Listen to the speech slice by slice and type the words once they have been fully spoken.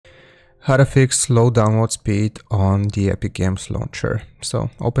How to fix slow download speed on the Epic Games Launcher. So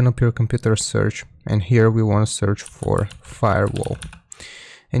open up your computer search, and here we want to search for firewall.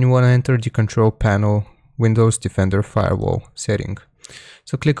 And you want to enter the control panel Windows Defender Firewall setting.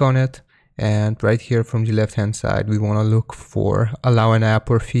 So click on it, and right here from the left hand side we want to look for allow an app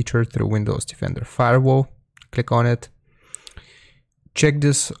or feature through Windows Defender Firewall. Click on it. Check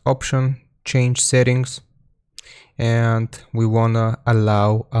this option, change settings. And we want to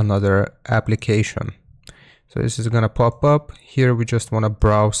allow another application. So this is going to pop up. Here we just want to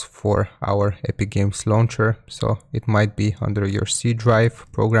browse for our Epic Games Launcher. So it might be under your C drive,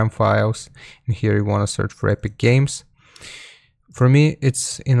 program files. And here you want to search for Epic Games. For me,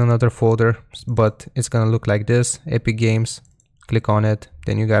 it's in another folder, but it's going to look like this. Epic Games, click on it.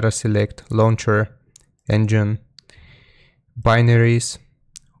 Then you got to select Launcher, Engine, Binaries,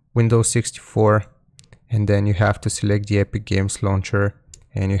 Windows 64. And then you have to select the Epic Games Launcher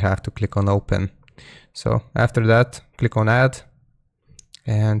and you have to click on Open. So after that, click on Add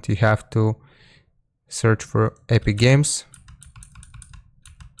and you have to search for Epic Games.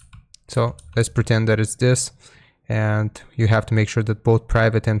 So let's pretend that it's this, and you have to make sure that both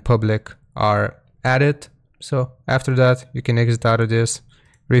private and public are added. So after that, you can exit out of this,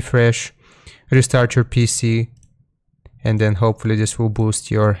 refresh, restart your PC, and then hopefully this will boost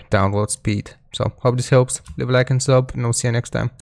your download speed. So hope this helps. Leave a like and sub, and I'll see you next time.